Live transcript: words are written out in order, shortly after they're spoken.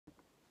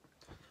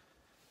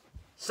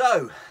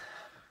So,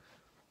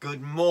 good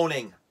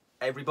morning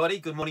everybody,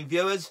 good morning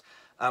viewers,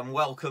 and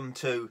welcome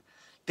to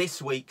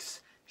this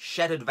week's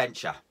shed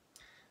adventure.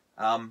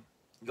 Got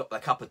a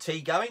cup of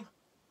tea going.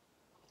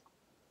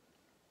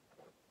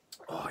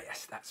 Oh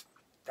yes,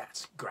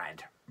 that's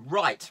grand.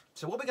 Right,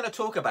 so what we're going to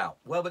talk about?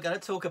 Well, we're going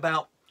to talk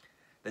about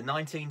the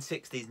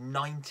 1960s,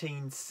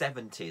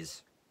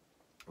 1970s.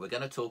 We're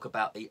going to talk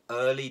about the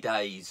early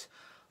days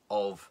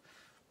of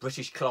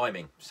British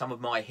climbing, some of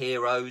my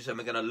heroes, and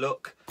we're going to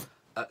look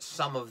at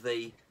some of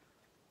the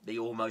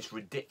almost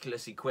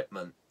ridiculous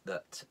equipment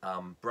that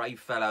brave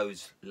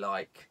fellows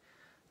like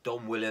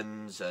Don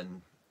Willans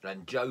and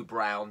Joe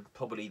Brown,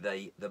 probably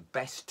the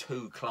best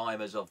two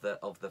climbers of the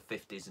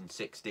 50s and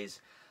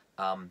 60s,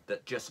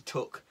 that just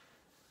took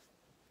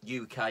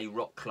UK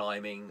rock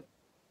climbing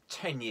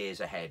 10 years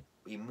ahead.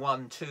 In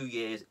 1-2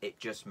 years it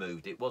just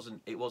moved. It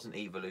wasn't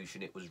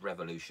evolution, it was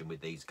revolution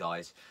with these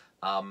guys.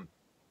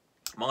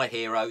 My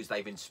heroes,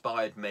 they've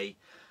inspired me.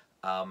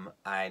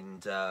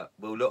 And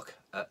we'll look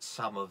at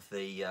some of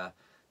the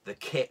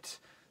kit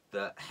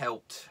that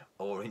helped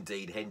or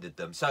indeed hindered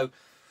them. So,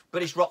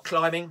 British rock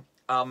climbing,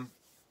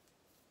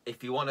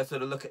 if you want to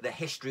sort of look at the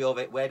history of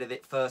it, where did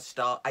it first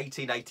start?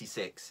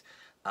 1886.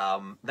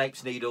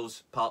 Napes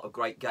Needles, part of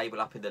Great Gable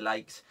up in the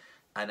Lakes,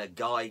 and a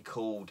guy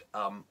called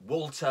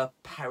Walter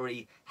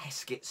Perry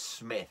Heskett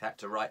Smith. Had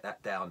to write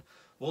that down.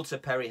 Walter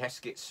Perry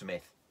Heskett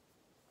Smith,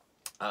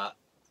 an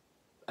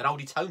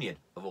old Etonian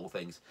of all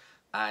things.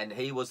 And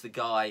he was the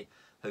guy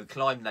who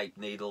climbed Napes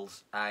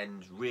Needles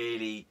and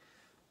really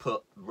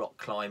put rock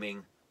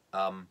climbing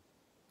on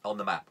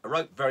the map. A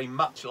rope very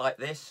much like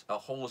this, a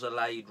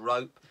hawser-laid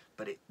rope,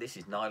 but this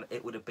is nylon.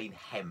 It would have been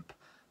hemp,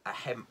 a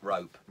hemp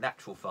rope,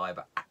 natural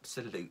fibre,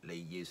 absolutely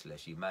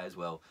useless. You may as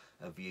well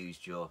have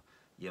used your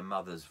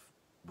mother's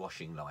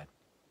washing line.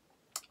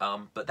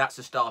 But that's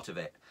the start of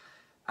it.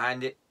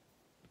 And it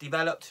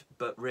developed,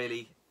 but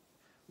really,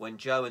 when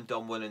Joe and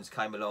Don Willans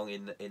came along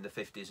in the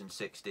 50s and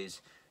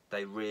 60s,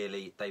 they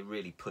really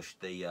pushed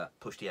the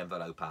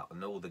envelope out,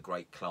 and all the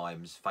great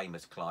climbs,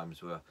 famous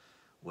climbs, were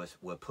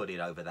put in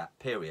over that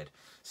period.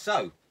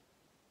 So,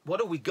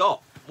 what have we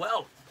got?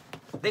 Well,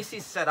 this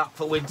is set up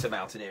for winter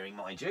mountaineering,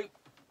 mind you.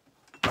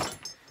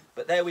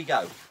 But there we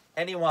go.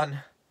 Anyone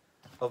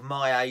of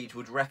my age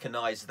would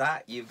recognise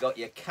that. You've got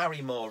your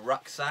Carrymore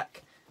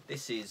rucksack.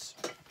 This is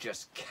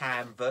just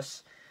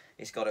canvas.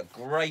 It's got a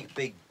great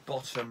big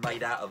bottom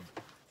made out of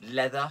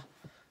leather.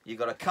 You've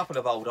got a couple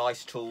of old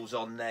ice tools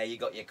on there. You've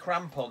got your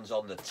crampons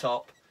on the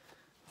top.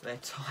 They're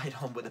tied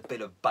on with a bit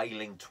of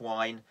baling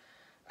twine.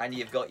 And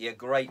you've got your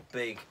great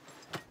big,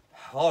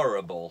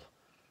 horrible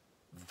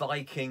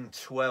Viking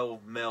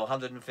 12mm,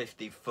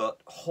 150 foot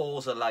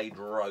hawser-laid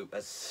rope,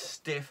 as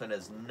stiff and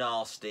as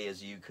nasty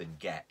as you can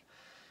get.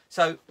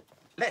 So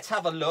let's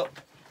have a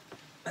look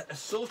at the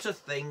sort of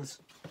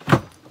things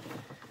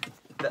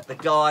that the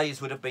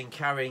guys would have been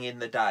carrying in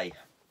the day.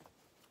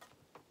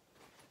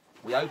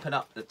 We open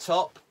up the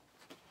top.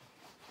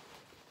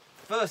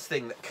 First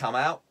thing that come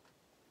out,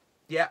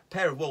 yeah,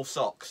 pair of wool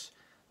socks.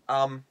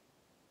 Probably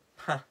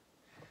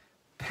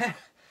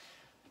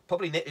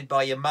knitted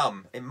by your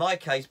mum. In my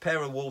case,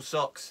 pair of wool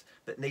socks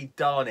that need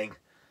darning.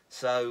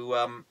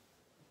 So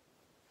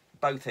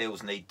both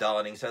heels need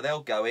darning, so they'll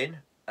go in,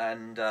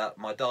 and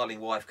my darling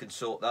wife can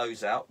sort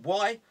those out.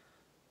 Why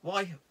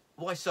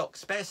socks?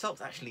 Spare socks?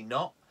 Actually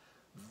not.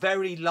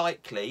 Very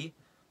likely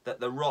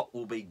that the rock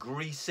will be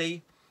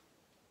greasy,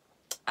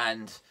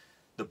 and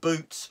the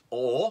boots,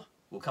 or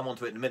we'll come on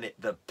to it in a minute,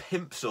 the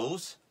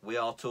pimpsels, we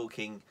are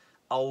talking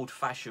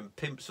old-fashioned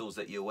pimpsels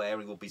that you're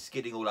wearing, will be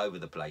skidding all over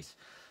the place.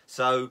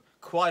 So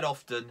quite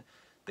often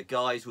the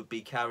guys would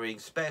be carrying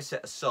spare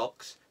set of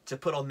socks to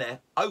put on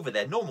over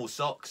their normal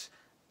socks,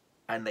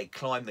 and they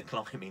climb the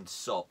climbing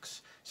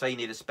socks. So you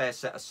need a spare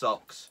set of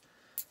socks.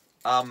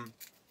 Well,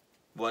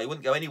 you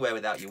wouldn't go anywhere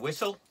without your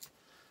whistle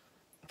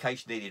in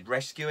case you needed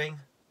rescuing.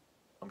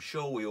 I'm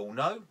sure we all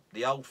know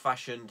the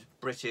old-fashioned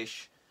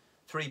British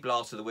 3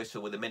 blasts of the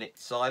whistle with a minute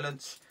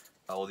silence,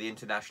 or the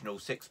international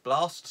 6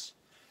 blasts.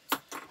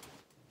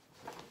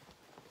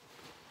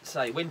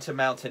 Say, winter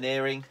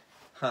mountaineering,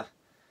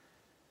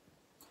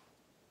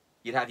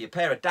 you'd have your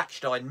pair of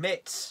Dachstein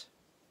mitts.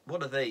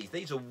 What are these?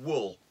 These are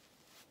wool.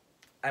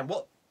 And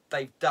what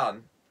they've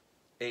done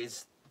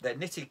is they're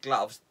knitted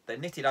gloves, they're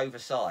knitted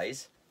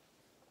oversize,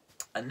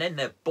 and then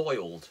they're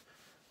boiled.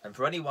 And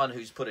for anyone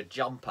who's put a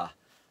jumper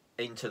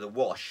into the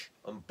wash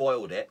and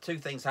boiled it, two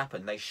things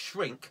happen. They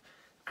shrink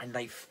and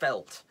they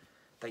felt.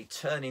 They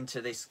turn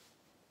into this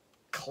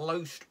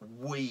close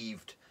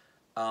weaved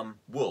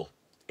wool.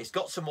 It's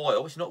got some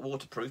oil. It's not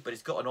waterproof, but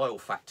it's got an oil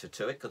factor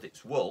to it because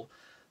it's wool.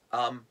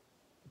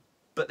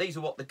 But these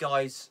are what the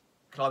guys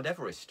climbed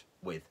Everest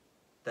with.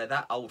 They're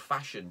that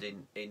old-fashioned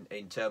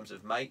in terms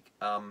of make.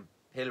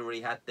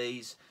 Hillary had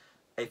these.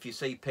 If you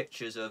see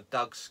pictures of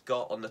Doug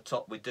Scott on the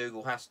top with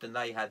Dougal Haston,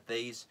 they had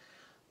these.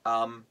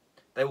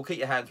 They will keep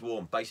your hands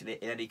warm, basically,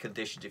 in any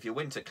conditions. If you're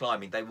winter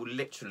climbing, they will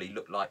literally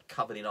look like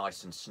covered in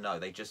ice and snow.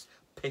 They just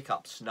pick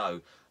up snow,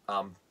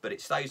 but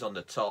it stays on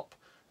the top,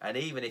 And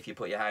even if you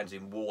put your hands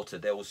in water,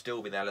 there will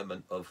still be an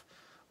element of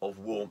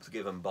warmth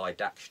given by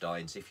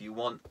Dachsteins. If you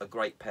want a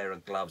great pair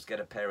of gloves, get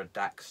a pair of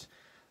Dachs.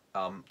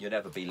 You'll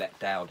never be let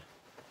down.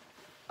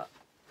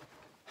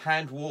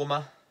 Hand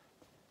warmer,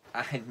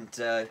 and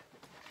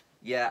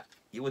yeah,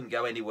 you wouldn't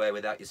go anywhere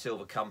without your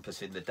silver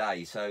compass in the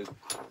day. So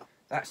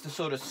that's the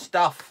sort of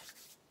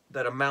stuff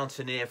that a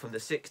mountaineer from the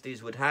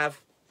 60s would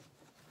have.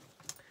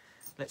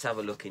 Let's have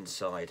a look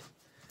inside,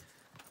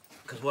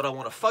 because what I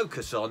want to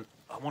focus on,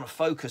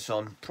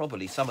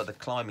 probably some of the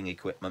climbing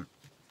equipment.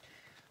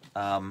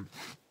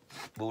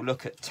 We'll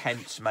look at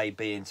tents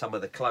maybe and some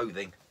of the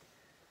clothing.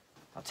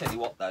 I'll tell you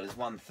what though, there's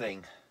one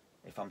thing,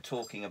 if I'm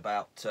talking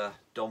about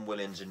Don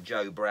Williams and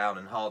Joe Brown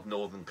and hard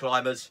northern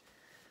climbers,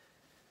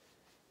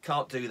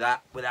 can't do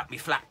that without me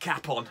flat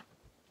cap on.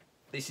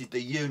 This is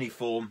the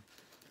uniform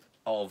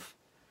of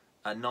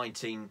a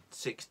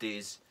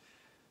 1960s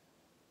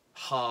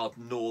hard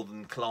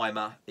northern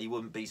climber. He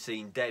wouldn't be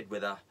seen dead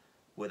with a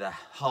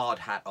hard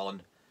hat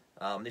on.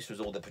 This was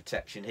all the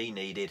protection he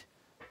needed,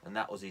 and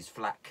that was his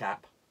flat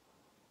cap.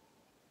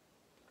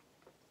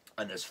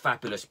 And there's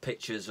fabulous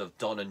pictures of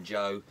Don and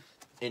Joe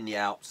in the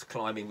Alps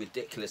climbing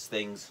ridiculous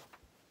things,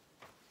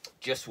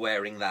 just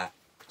wearing that.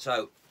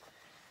 So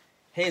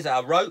here's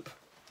our rope.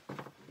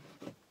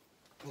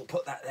 We'll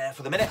put that there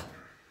for the minute.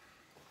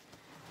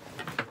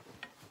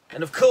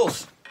 And of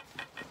course,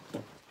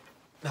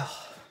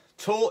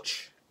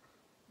 torch,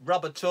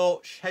 rubber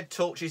torch. Head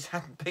torches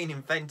hadn't been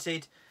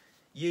invented.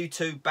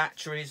 U2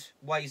 batteries,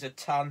 weighs a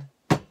ton.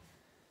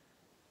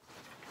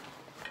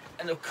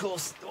 And of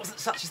course, there wasn't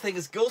such a thing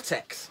as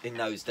Gore-Tex in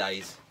those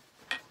days.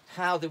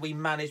 How did we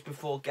manage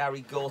before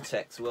Gary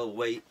Gore-Tex? Well,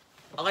 we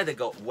either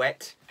got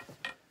wet.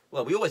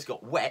 Well, we always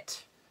got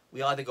wet.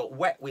 We either got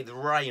wet with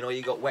rain or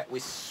you got wet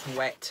with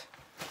sweat.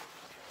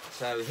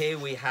 So here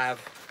we have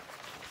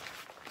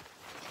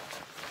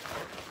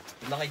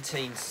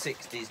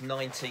 1960s,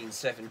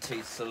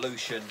 1970s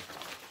solution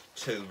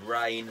to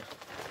rain.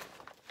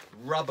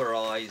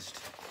 Rubberized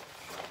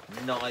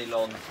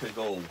nylon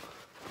cagoule.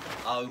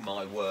 Oh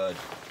my word.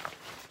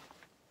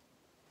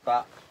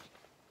 But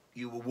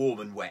you were warm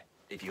and wet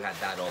if you had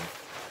that on.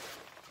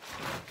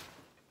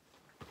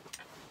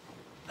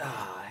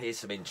 Here's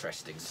some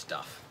interesting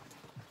stuff.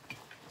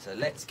 So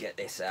let's get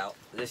this out.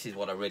 This is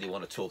what I really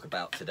want to talk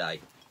about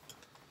today.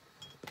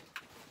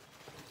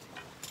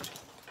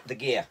 The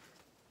gear.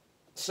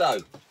 So,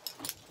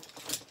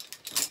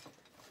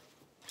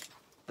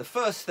 the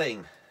first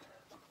thing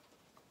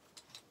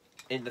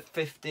in the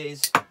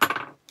 50s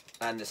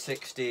and the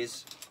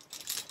 60s,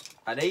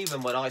 and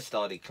even when I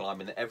started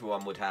climbing, that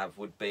everyone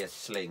would be a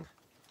sling.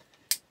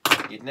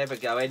 You'd never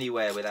go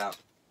anywhere without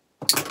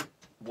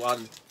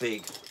one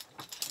big,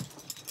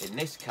 in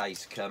this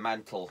case,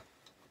 Kermantle,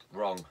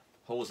 wrong,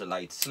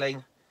 hawser-laid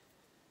sling.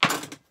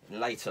 In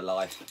later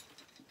life,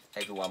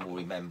 everyone will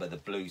remember the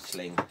blue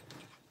sling,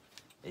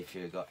 if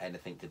you've got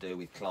anything to do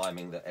with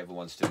climbing, that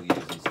everyone still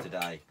uses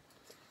today.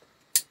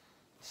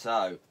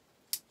 So,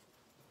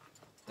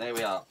 there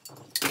we are.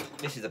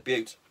 This is a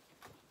beaut.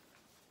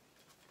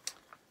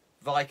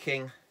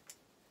 Viking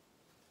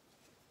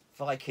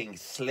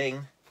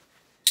sling.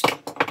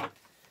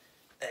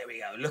 There we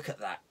go, look at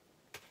that.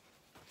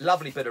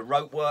 Lovely bit of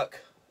rope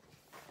work.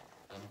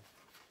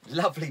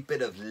 Lovely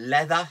bit of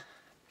leather.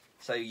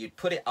 So you'd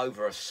put it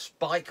over a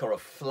spike or a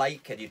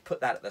flake, and you'd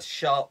put that at the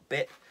sharp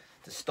bit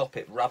to stop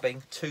it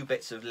rubbing. 2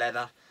 bits of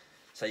leather,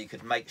 so you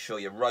could make sure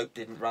your rope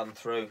didn't run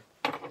through,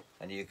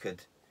 and you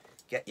could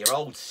get your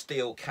old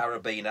steel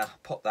carabiner,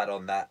 pop that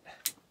on that,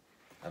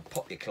 and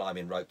pop your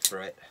climbing rope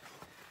through it.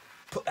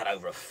 Put that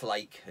over a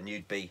flake, and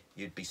you'd be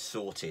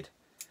sorted.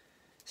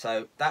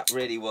 So that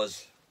really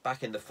was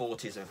back in the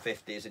 40s and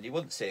 50s, and you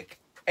wouldn't see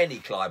any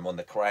climb on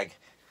the crag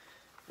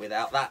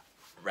without that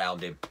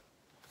round him.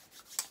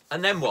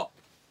 And then what?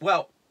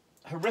 Well,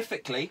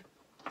 horrifically,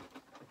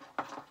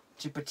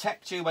 to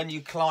protect you when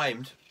you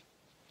climbed,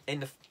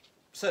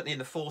 certainly in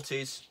the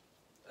 40s,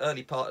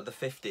 early part of the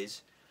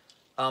 50s,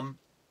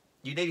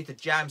 you needed to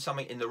jam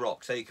something in the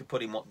rock so you could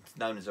put in what's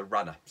known as a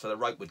runner. So the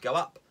rope would go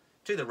up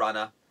to the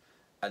runner,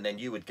 and then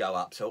you would go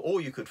up. So all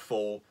you could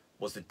fall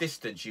was the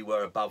distance you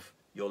were above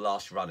your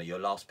last runner, your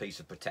last piece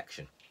of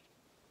protection.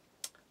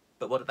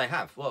 But what did they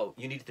have? Well,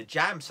 you needed to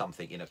jam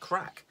something in a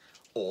crack,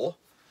 or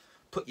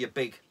put your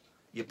big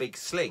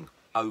sling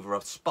over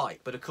a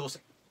spike. But of course,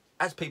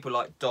 as people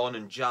like Don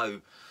and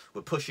Joe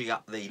were pushing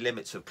up the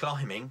limits of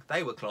climbing,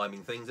 they were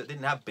climbing things that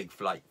didn't have big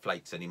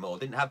flakes anymore,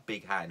 didn't have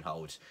big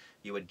handholds.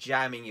 You were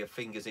jamming your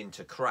fingers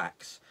into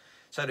cracks.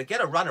 So to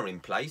get a runner in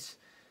place,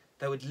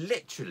 they would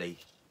literally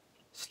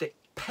stick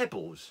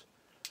pebbles.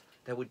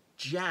 They would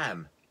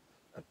jam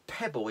a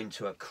pebble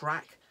into a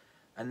crack,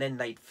 and then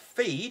they'd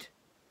feed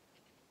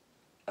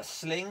a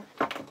sling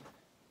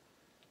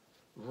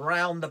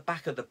round the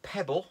back of the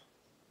pebble,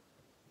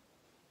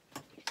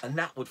 and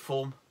that would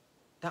form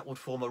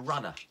a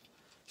runner.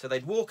 So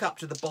they'd walk up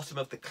to the bottom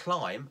of the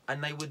climb,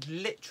 and they would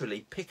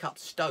literally pick up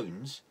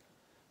stones,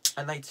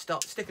 and they'd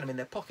start sticking them in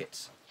their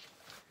pockets.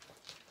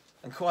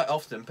 And quite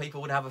often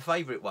people would have a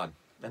favourite one.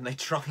 and they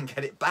try and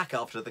get it back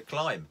after the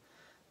climb.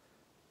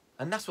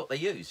 And that's what they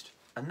used.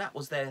 And that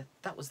was their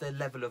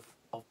level of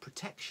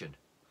protection.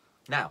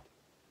 Now,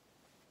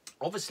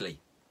 obviously,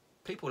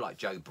 people like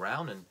Joe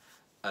Brown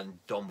and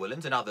Don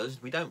Williams and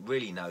others, we don't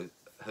really know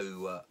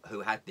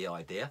who had the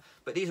idea,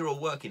 but these are all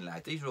working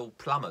lads. These are all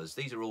plumbers.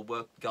 These are all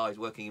guys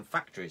working in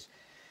factories.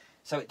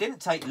 So it didn't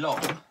take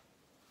long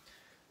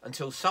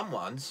until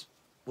someone's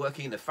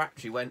working in the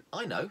factory went,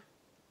 I know,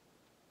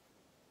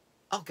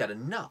 I'll get a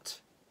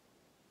nut.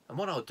 And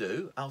what I'll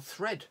do, I'll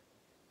thread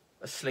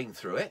a sling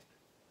through it,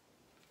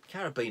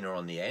 carabiner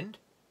on the end,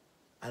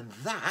 and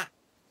that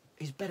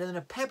is better than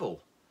a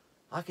pebble.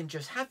 I can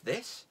just have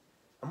this,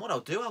 and what I'll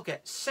do, I'll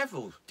get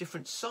several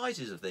different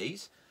sizes of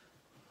these,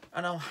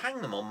 and I'll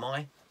hang them on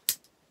my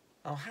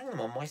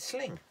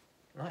sling,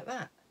 like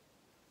that.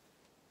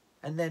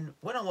 And then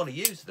when I want to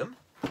use them,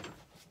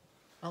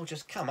 I'll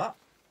just come up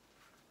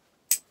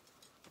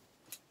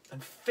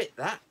and fit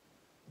that,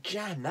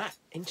 jam that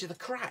into the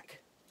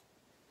crack.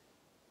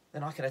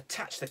 Then I can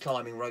attach the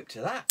climbing rope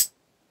to that,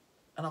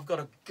 and I've got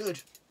a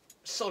good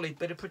solid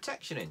bit of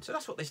protection in. So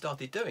that's what they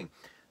started doing.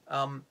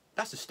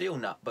 That's a steel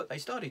nut, but they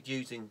started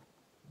using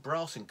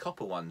brass and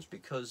copper ones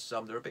because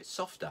they're a bit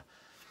softer.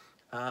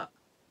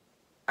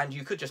 And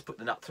you could just put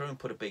the nut through and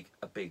put a big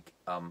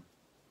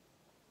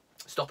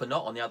stopper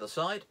knot on the other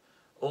side,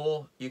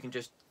 or you can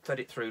just thread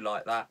it through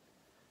like that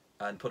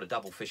and put a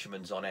double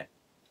fisherman's on it,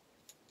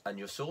 and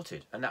you're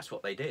sorted. And that's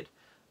what they did.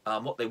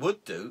 What they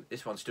would do,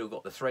 this one's still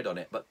got the thread on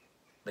it, but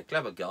the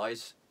clever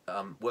guys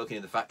working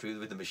in the factory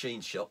with the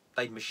machine shop,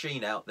 they'd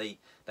machine out the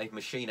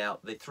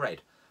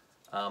thread.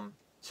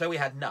 So we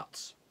had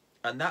nuts,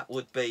 and that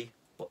would be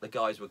what the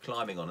guys were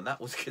climbing on, and that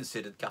was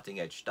considered cutting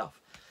edge stuff.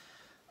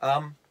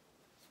 And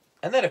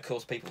then of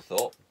course people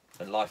thought,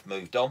 and life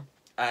moved on,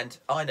 and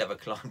I never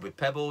climbed with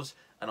pebbles,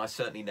 and I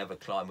certainly never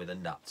climbed with a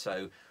nut.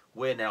 So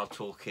we're now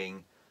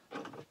talking,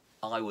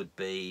 I would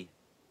be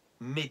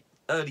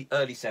early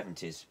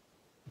 70s.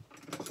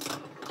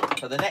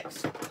 So the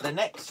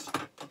next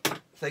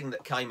thing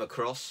that came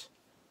across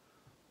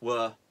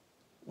were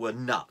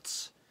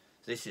nuts.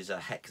 This is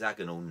a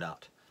hexagonal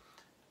nut.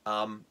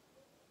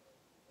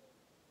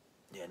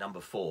 Yeah,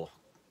 number 4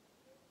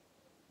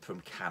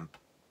 from camp.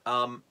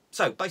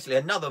 So basically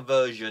another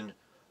version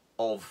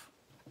of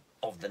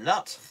the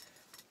nut,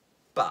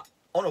 but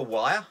on a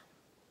wire.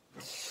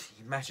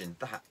 Imagine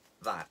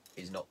that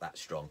is not that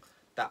strong.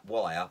 That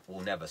wire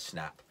will never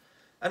snap.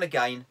 And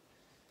again,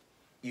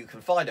 you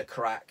can find a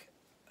crack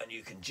and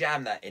you can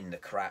jam that in the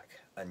crack,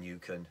 and you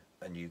can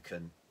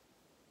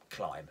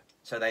climb.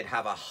 So they'd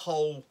have a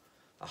whole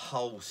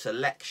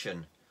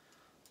selection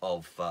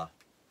of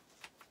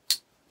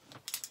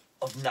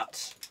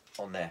nuts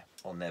on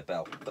their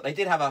belt. But they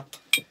did have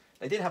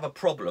a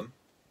problem.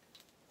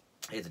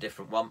 Here's a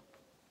different one.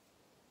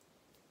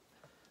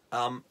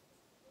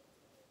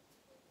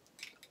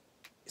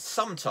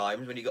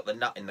 Sometimes when you've got the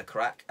nut in the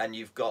crack and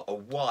you've got a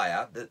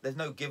wire, there's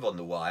no give on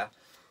the wire,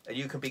 and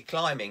you can be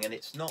climbing, and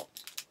it's not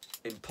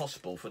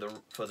impossible for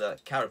the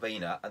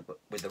carabiner and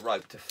with the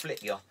rope to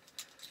flick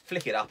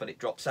it up and it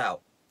drops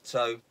out.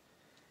 So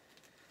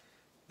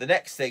the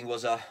next thing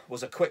was a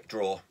quick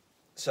draw.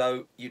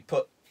 So you'd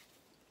put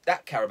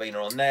that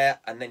carabiner on there,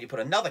 and then you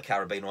put another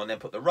carabiner on, then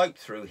put the rope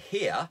through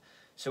here.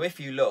 So if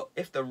you look,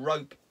 if the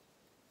rope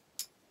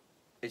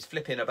is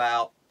flipping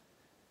about,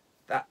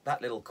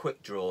 that little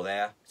quick draw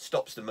there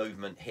stops the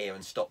movement here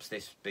and stops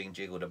this being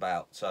jiggled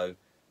about. So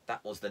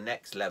that was the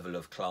next level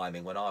of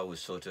climbing when I was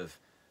sort of,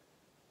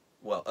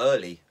 well,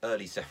 early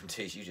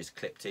 70s. You just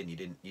clipped in. You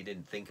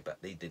didn't think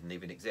about, they didn't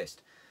even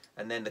exist.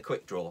 And then the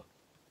quick draw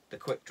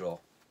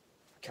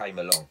came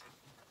along,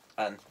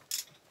 and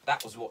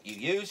that was what you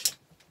used.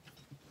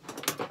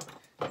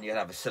 And you'd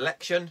have a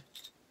selection.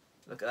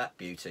 Look at that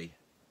beauty.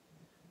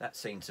 That's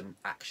seen some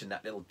action.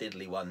 That little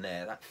diddly one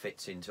there, that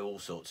fits into all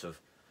sorts of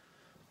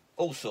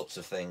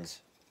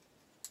things.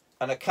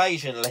 And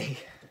occasionally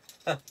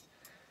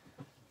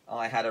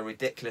I had a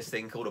ridiculous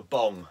thing called a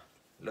bong.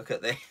 Look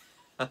at this.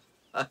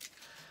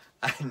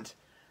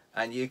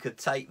 and you could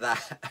take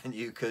that and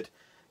you could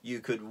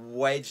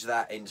wedge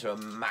that into a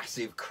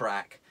massive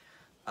crack,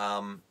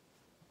 and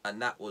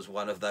that was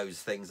one of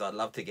those things. I'd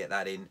love to get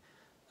that in.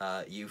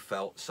 You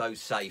felt so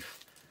safe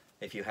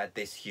if you had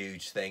this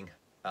huge thing.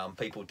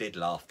 People did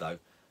laugh though.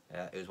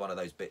 It was one of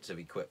those bits of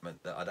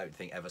equipment that I don't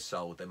think ever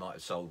sold. They might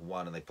have sold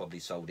one, and they probably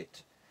sold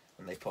it,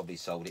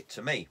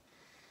 to me.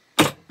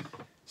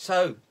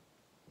 So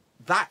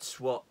that's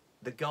what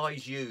the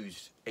guys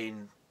used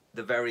in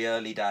the very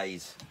early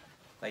days.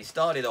 They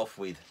started off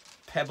with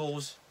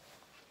pebbles,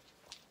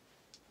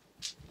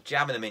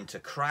 jamming them into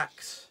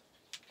cracks.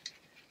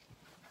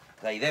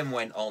 They then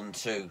went on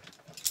to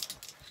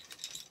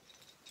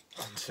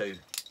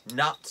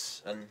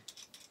nuts, and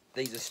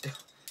these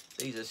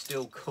are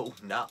still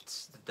called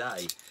nuts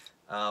today.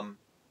 And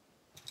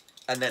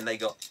then they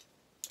got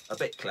a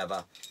bit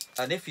clever.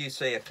 And if you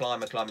see a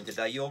climber climbing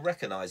today, you'll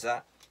recognise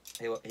that.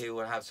 He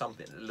will have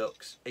something that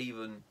looks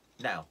even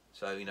now.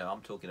 So, you know,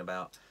 I'm talking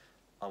about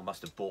I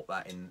must have bought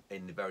that in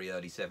the very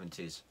early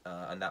 70s,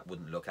 and that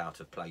wouldn't look out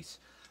of place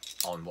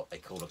on what they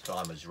call a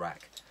climber's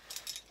rack.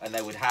 And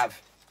they would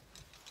have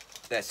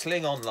their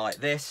sling on like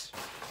this,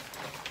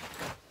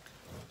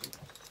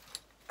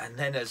 and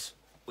then, as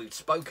we've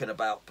spoken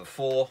about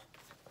before,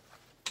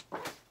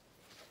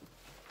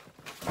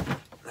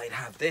 they'd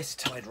have this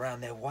tied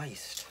around their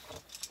waist.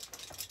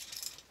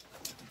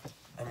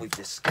 And we've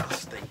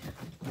discussed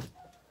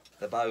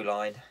the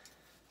bowline,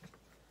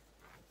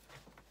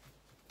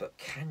 but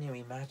can you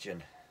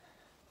imagine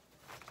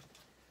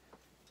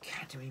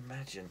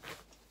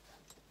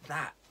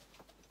that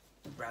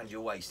round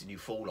your waist and you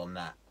fall on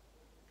that?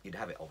 You'd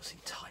have it obviously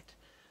tight.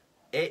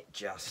 It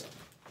just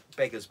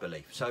beggars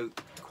belief. So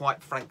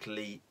quite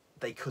frankly,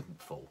 they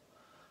couldn't fall.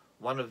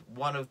 One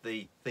of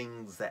the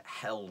things that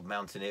held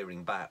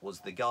mountaineering back was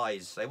the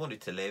guys, they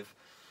wanted to live,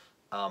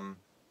 and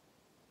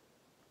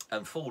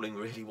falling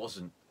really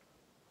wasn't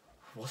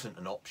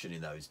an option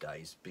in those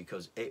days,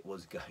 because it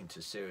was going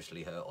to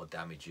seriously hurt or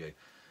damage you.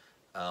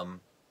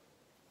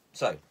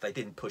 So they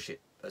didn't push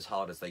it as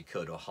hard as they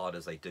could, or hard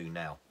as they do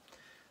now.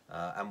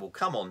 And we'll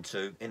come on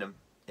to in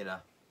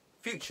a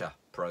future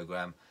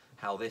program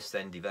how this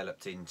then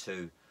developed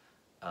into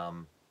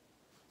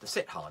the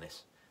sit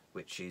harness,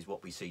 which is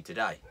what we see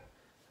today.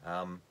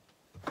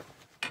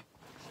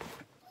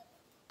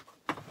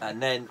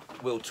 And then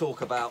we'll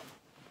talk about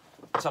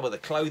some of the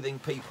clothing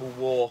people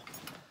wore,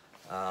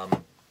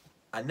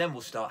 and then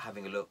we'll start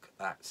having a look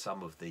at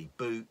some of the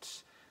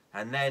boots.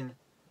 And then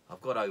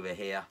I've got over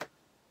here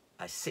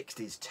a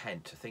 60s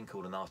tent, a thing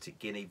called an Arctic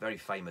Guinea, very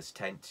famous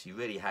tent. You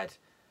really had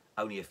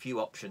only a few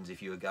options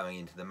if you were going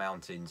into the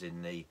mountains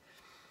in the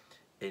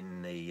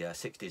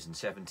 60s and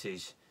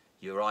 70s.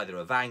 You were either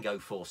a Van Gogh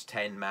Force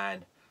 10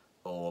 man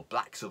or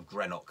Blacks of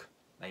Greenock.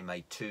 They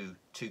made two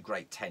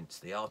great tents,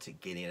 the Arctic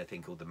Guinea and a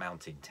thing called the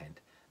Mountain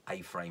Tent,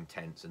 A-frame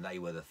tents, and they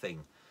were the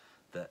thing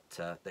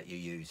that you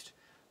used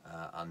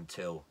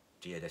until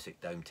geodesic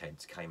dome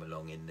tents came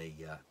along in the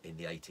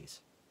 80s.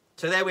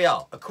 So there we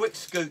are, a quick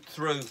scoot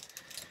through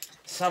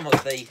some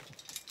of the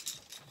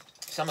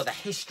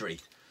history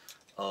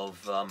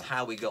of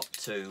how we got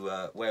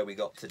to where we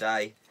got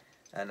today,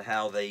 and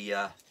how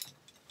the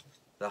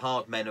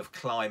hard men of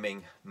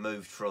climbing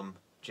moved from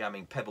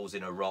jamming pebbles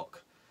in a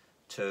rock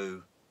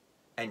to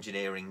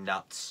engineering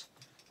nuts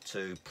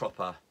to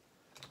proper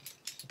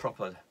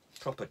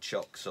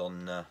chocks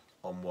on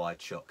wide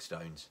chock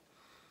stones,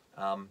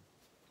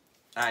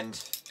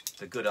 and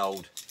the good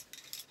old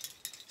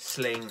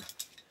sling,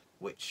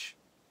 which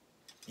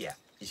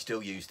is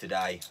still used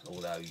today,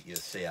 although you'll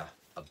see a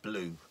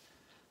blue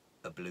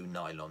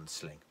nylon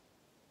sling.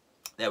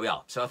 There we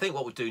are. So I think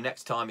what we'll do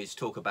next time is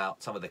talk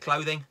about some of the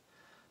clothing,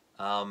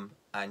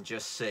 and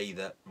just see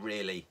that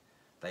really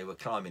they were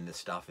climbing the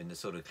stuff in the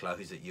sort of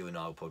clothes that you and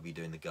I will probably be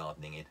doing the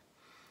gardening in.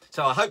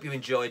 So I hope you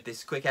enjoyed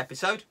this quick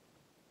episode.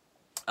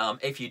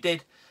 If you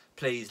did,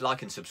 please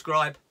like and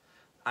subscribe,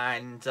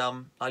 and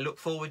I look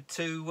forward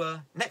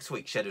to next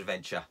week's Shed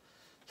Adventure.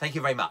 Thank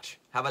you very much.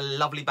 Have a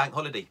lovely bank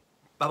holiday.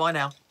 Bye bye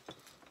now.